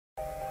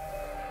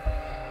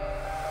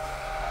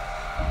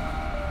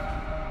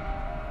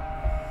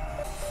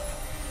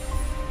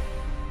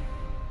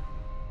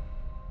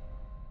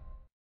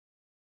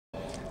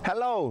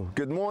Hello,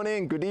 good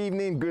morning, good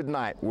evening, good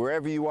night,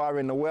 wherever you are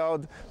in the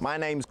world. My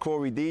name's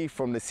Corey D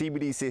from the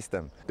CBD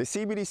System. The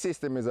CBD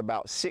System is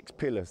about 6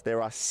 pillars.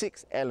 There are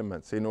 6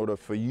 elements in order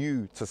for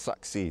you to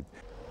succeed.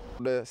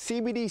 The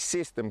CBD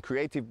System,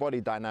 Creative Body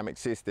Dynamic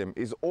System,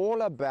 is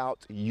all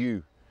about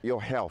you,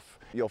 your health,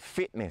 your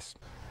fitness.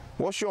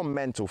 What's your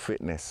mental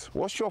fitness?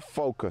 What's your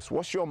focus?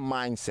 What's your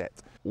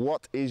mindset?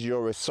 What is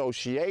your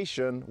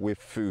association with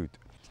food?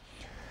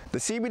 The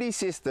CBD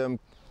System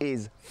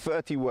is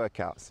 30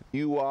 workouts.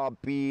 You are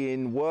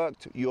being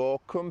worked your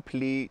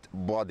complete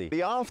body. The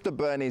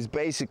afterburn is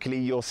basically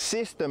your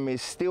system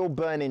is still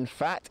burning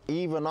fat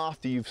even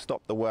after you've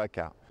stopped the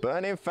workout.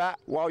 Burning fat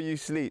while you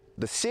sleep.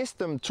 The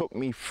system took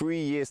me 3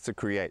 years to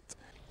create.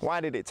 Why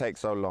did it take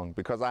so long?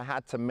 Because I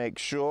had to make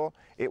sure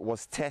it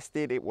was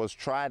tested, it was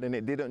tried, and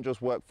it didn't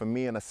just work for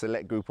me and a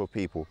select group of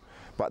people,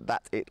 but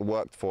that it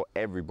worked for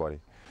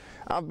everybody.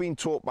 I've been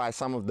taught by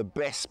some of the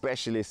best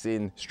specialists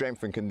in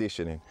strength and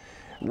conditioning.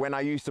 When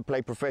I used to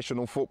play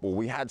professional football,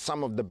 we had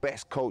some of the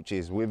best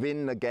coaches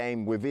within the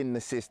game, within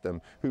the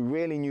system, who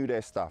really knew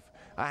their stuff.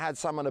 I had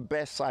some of the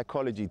best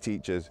psychology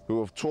teachers who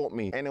have taught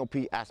me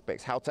NLP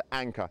aspects, how to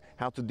anchor,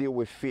 how to deal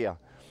with fear.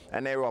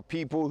 And there are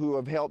people who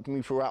have helped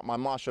me throughout my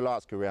martial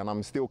arts career, and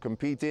I'm still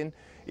competing,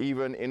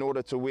 even in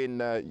order to win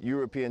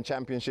European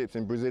championships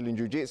in Brazilian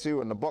Jiu-Jitsu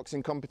and the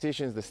boxing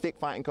competitions, the stick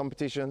fighting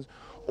competitions.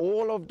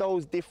 All of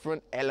those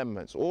different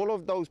elements, all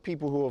of those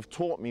people who have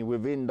taught me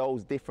within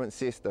those different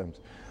systems,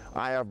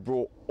 I have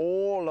brought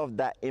all of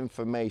that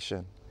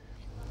information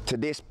to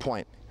this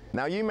point.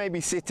 Now you may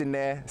be sitting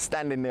there,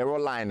 standing there, or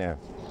lying there,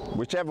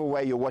 whichever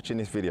way you're watching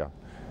this video.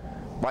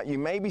 But you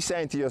may be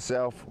saying to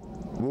yourself,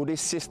 will this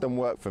system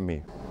work for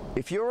me?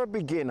 If you're a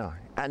beginner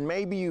and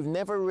maybe you've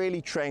never really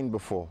trained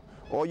before,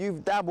 or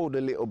you've dabbled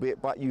a little bit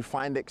but you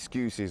find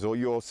excuses, or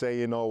you're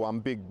saying, oh,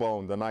 I'm big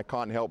boned and I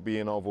can't help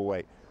being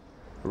overweight.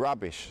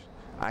 Rubbish.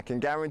 I can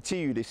guarantee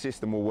you this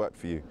system will work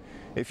for you.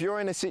 If you're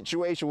in a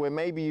situation where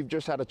maybe you've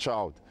just had a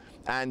child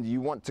and you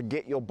want to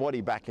get your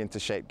body back into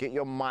shape, get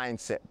your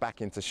mindset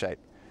back into shape,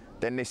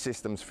 then this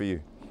system's for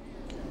you.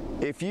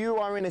 If you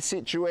are in a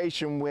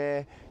situation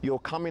where you're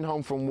coming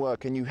home from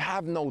work and you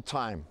have no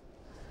time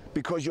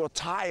because you're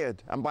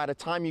tired, and by the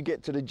time you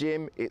get to the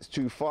gym it's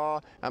too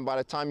far, and by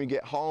the time you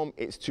get home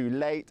it's too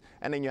late,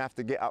 and then you have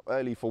to get up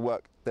early for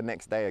work the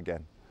next day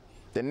again,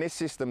 then this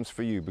system's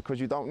for you, because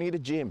you don't need a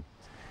gym.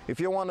 If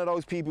you're one of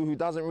those people who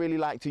doesn't really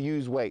like to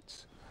use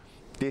weights,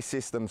 this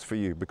system's for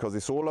you, because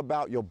it's all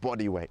about your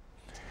body weight.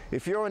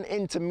 If you're an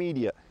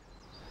intermediate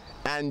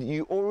and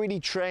you already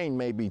train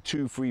maybe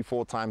 2, 3,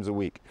 4 times a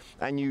week,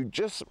 and you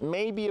just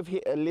maybe have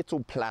hit a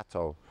little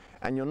plateau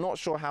and you're not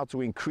sure how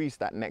to increase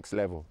that next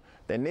level,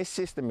 then this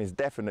system is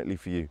definitely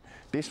for you.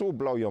 This will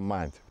blow your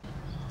mind.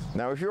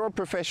 Now, if you're a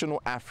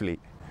professional athlete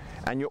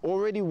and you're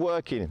already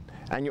working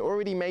and you're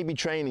already maybe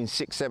training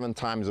 6, 7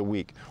 times a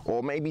week,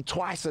 or maybe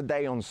twice a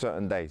day on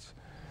certain days,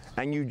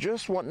 and you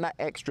just want that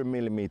extra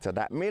millimeter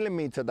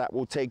that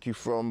will take you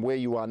from where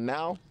you are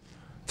now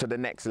to the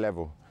next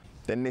level,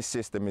 then this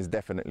system is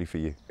definitely for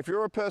you. If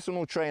you're a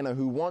personal trainer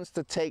who wants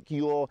to take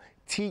your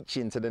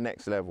teaching to the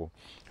next level,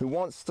 who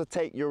wants to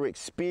take your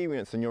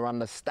experience and your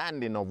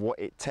understanding of what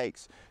it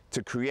takes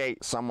to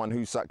create someone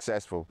who's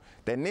successful,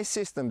 then this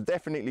system's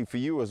definitely for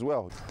you as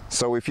well.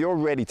 So if you're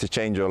ready to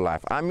change your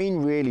life, I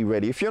mean really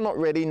ready. If you're not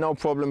ready, no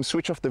problem,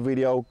 switch off the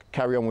video,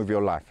 carry on with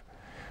your life.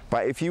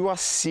 But if you are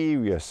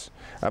serious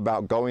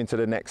about going to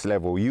the next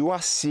level, you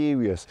are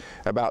serious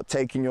about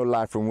taking your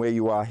life from where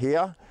you are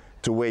here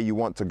to where you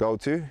want to go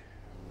to,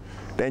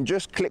 then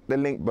just click the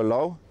link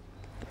below,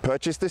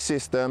 purchase the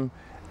system,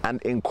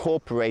 and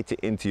incorporate it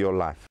into your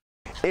life.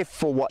 If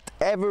for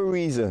whatever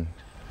reason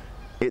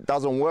it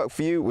doesn't work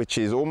for you, which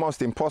is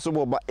almost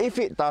impossible, but if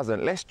it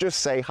doesn't, let's just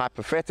say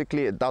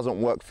hypothetically it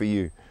doesn't work for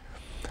you,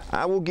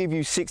 I will give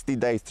you 60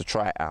 days to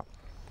try it out.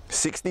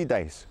 60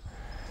 days.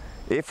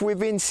 If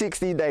within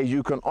 60 days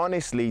you can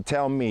honestly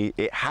tell me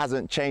it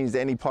hasn't changed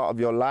any part of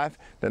your life,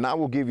 then I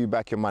will give you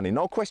back your money.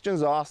 No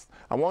questions asked.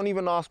 I won't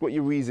even ask what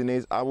your reason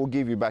is. I will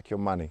give you back your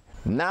money.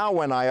 Now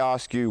when I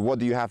ask you, what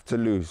do you have to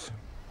lose?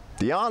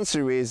 The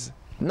answer is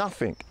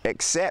nothing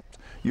except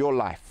your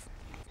life.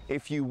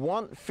 If you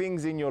want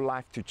things in your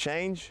life to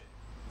change,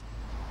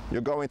 you're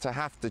going to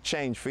have to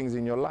change things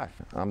in your life.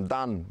 I'm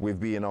done with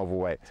being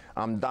overweight.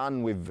 I'm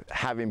done with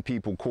having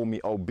people call me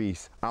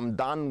obese. I'm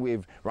done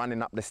with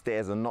running up the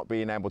stairs and not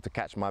being able to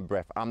catch my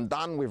breath. I'm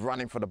done with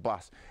running for the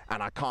bus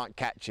and I can't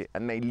catch it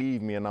and they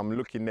leave me and I'm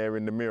looking there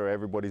in the mirror,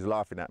 everybody's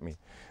laughing at me.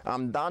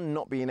 I'm done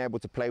not being able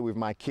to play with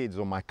my kids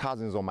or my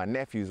cousins or my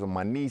nephews or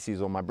my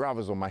nieces or my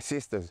brothers or my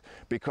sisters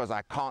because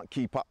I can't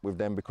keep up with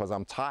them because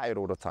I'm tired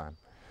all the time.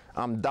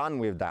 I'm done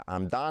with that.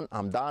 I'm done,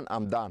 I'm done,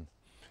 I'm done.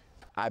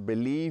 I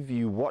believe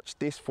you watched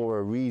this for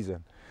a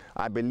reason.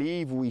 I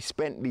believe we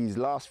spent these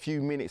last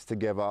few minutes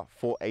together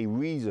for a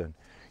reason.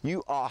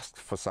 You asked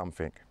for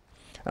something.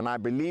 And I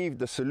believe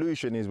the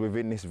solution is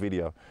within this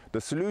video.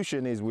 The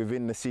solution is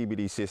within the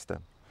CBD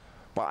system.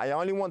 But I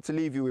only want to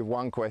leave you with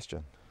one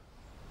question.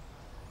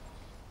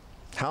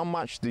 How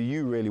much do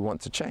you really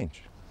want to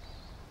change?